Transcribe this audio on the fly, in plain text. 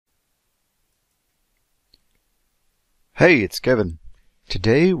Hey, it's Kevin.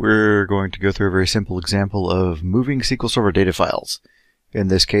 Today we're going to go through a very simple example of moving SQL Server data files. In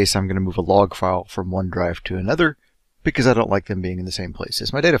this case, I'm going to move a log file from one drive to another because I don't like them being in the same place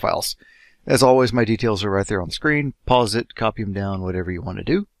as my data files. As always, my details are right there on the screen. Pause it, copy them down, whatever you want to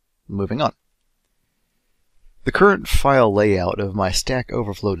do. Moving on. The current file layout of my Stack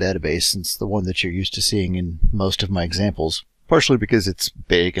Overflow database, since the one that you're used to seeing in most of my examples, partially because it's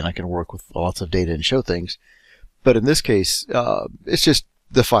big and I can work with lots of data and show things, but in this case, it's just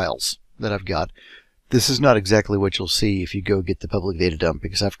the files that I've got. This is not exactly what you'll see if you go get the public data dump,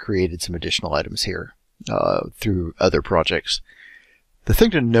 because I've created some additional items here through other projects. The thing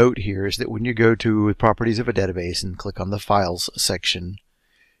to note here is that when you go to properties of a database and click on the files section,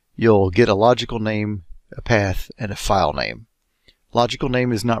 you'll get a logical name, a path, and a file name. Logical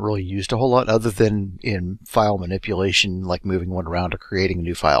name is not really used a whole lot other than in file manipulation, like moving one around or creating a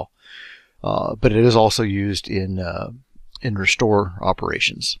new file. But it is also used in restore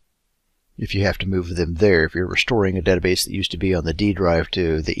operations. If you have to move them there, if you're restoring a database that used to be on the D drive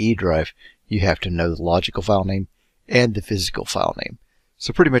to the E drive, you have to know the logical file name and the physical file name.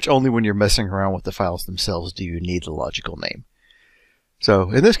 So pretty much only when you're messing around with the files themselves do you need the logical name. So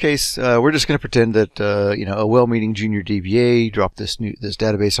in this case, we're just going to pretend that a well-meaning junior DBA dropped this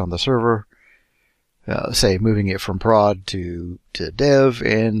database on the server. Say moving it from prod to dev,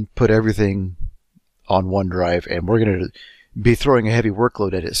 and put everything on one drive, and we're going to be throwing a heavy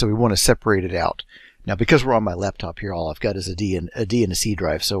workload at it, so we want to separate it out. Now, because we're on my laptop here, all I've got is a D and a C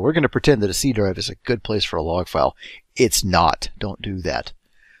drive, so we're going to pretend that a C drive is a good place for a log file. It's not. Don't do that.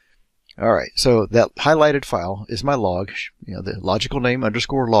 Alright, so that highlighted file is my log, the logical name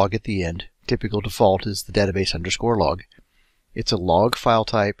underscore log at the end. Typical default is the database underscore log. It's a log file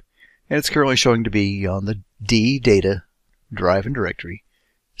type, and it's currently showing to be on the D data drive and directory,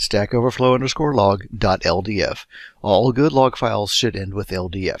 Stack Overflow underscore log .ldf. All good log files should end with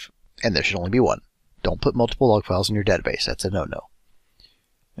LDF, and there should only be one. Don't put multiple log files in your database. That's a no-no.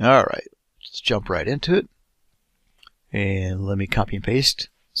 Alright, let's jump right into it. And let me copy and paste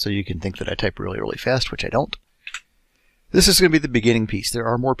so you can think that I type really, really fast, which I don't. This is going to be the beginning piece. There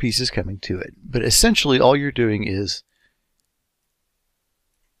are more pieces coming to it, but essentially all you're doing is,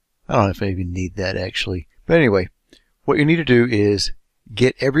 I don't know if I even need that actually. But anyway, what you need to do is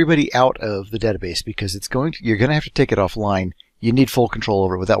get everybody out of the database, because you're going to have to take it offline. You need full control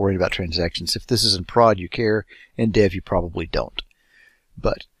over it without worrying about transactions. If this is in prod, you care. In dev, you probably don't.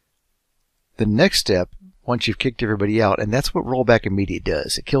 But the next step, once you've kicked everybody out, and that's what rollback immediate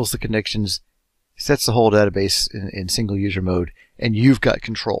does. It kills the connections, sets the whole database in single user mode, and you've got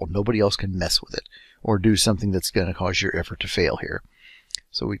control. Nobody else can mess with it or do something that's going to cause your effort to fail here.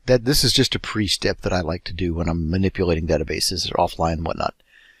 So this is just a pre-step that I like to do when I'm manipulating databases or offline and whatnot.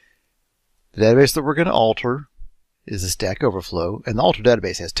 The database that we're going to alter is the Stack Overflow, and the alter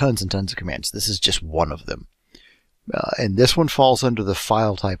database has tons and tons of commands. This is just one of them. And this one falls under the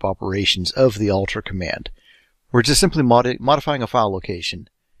file type operations of the alter command. We're just simply modifying a file location.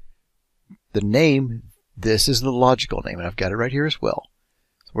 The name, this is the logical name, and I've got it right here as well.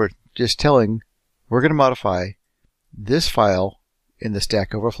 So we're just telling, we're going to modify this file in the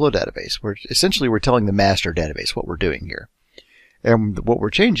Stack Overflow database. We're telling the master database what we're doing here. And what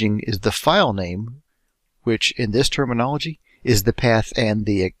we're changing is the file name, which in this terminology is the path and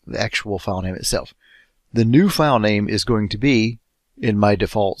the actual file name itself. The new file name is going to be in my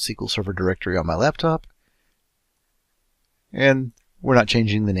default SQL Server directory on my laptop. And we're not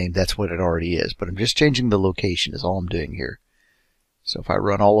changing the name, that's what it already is. But I'm just changing the location is all I'm doing here. So if I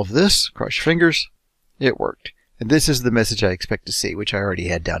run all of this, cross your fingers, it worked. And this is the message I expect to see, which I already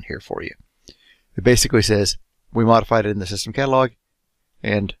had down here for you. It basically says, we modified it in the system catalog,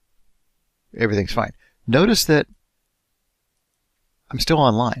 and everything's fine. Notice that I'm still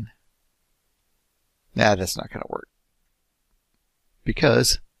online. Nah, that's not going to work.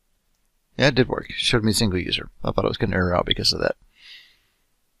 Because, yeah, it did work. It showed me single user. I thought it was going to error out because of that.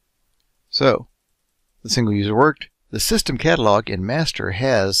 So, the single user worked. The system catalog in master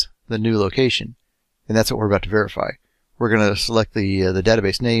has the new location. And that's what we're about to verify. We're going to select the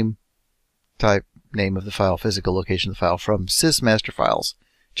database name, type, name of the file, physical location of the file from sysmaster files,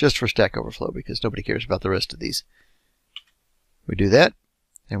 just for Stack Overflow, because nobody cares about the rest of these. We do that,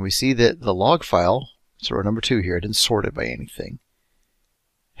 and we see that the log file, so row number 2 here, I didn't sort it by anything,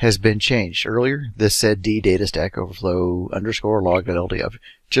 has been changed. Earlier, this said D data Stack Overflow underscore log.ldf,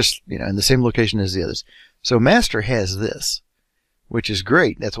 just in the same location as the others. So master has this, which is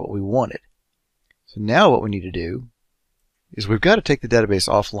great. That's what we wanted. So now what we need to do is we've got to take the database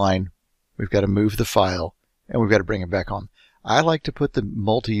offline, we've got to move the file, and we've got to bring it back on. I like to put the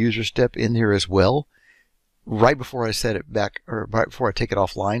multi-user step in here as well, right before I set it back, or right before I take it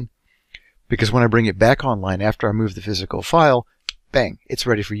offline, because when I bring it back online after I move the physical file, bang, it's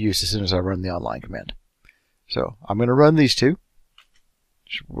ready for use as soon as I run the online command. So I'm going to run these two,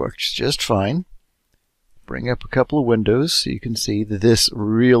 which works just fine. Bring up a couple of windows so you can see that this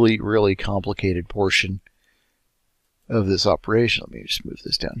really complicated portion of this operation. Let me just move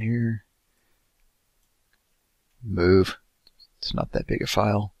this down here. Move. It's not that big a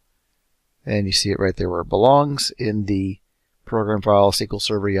file. And you see it right there where it belongs in the program file, SQL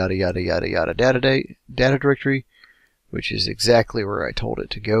Server, yada yada yada yada data directory, which is exactly where I told it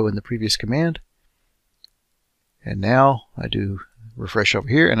to go in the previous command. And now I do refresh over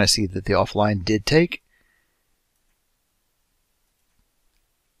here and I see that the offline did take.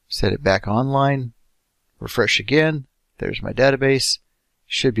 Set it back online, refresh again. There's my database.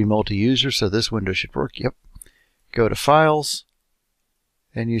 Should be multi-user, so this window should work. Yep. Go to Files,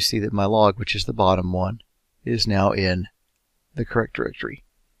 and you see that my log, which is the bottom one, is now in the correct directory.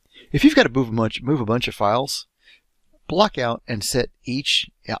 If you've got to move a bunch of files, block out and set each.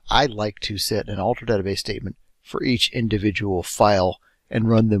 I like to set an alter database statement for each individual file and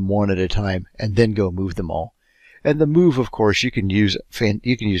run them one at a time, and then go move them all. And the move, of course, you can use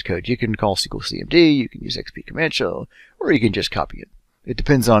code. You can call SQL CMD, you can use XP command shell, or you can just copy it. It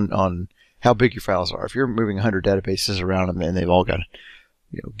depends on how big your files are. If you're moving 100 databases around them and they've all got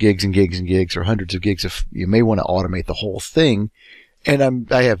gigs and gigs and gigs, or hundreds of gigs, you may want to automate the whole thing.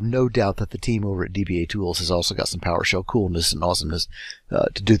 And I have no doubt that the team over at DBA Tools has also got some PowerShell coolness and awesomeness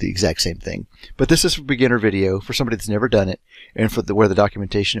to do the exact same thing. But this is for beginner video, for somebody that's never done it, and for where the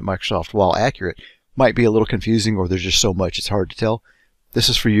documentation at Microsoft, while accurate, might be a little confusing, or there's just so much it's hard to tell. This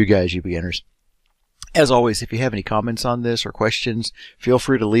is for you guys, you beginners. As always, if you have any comments on this or questions, feel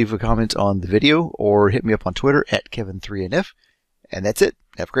free to leave a comment on the video or hit me up on Twitter at Kevin3NF. And that's it.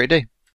 Have a great day.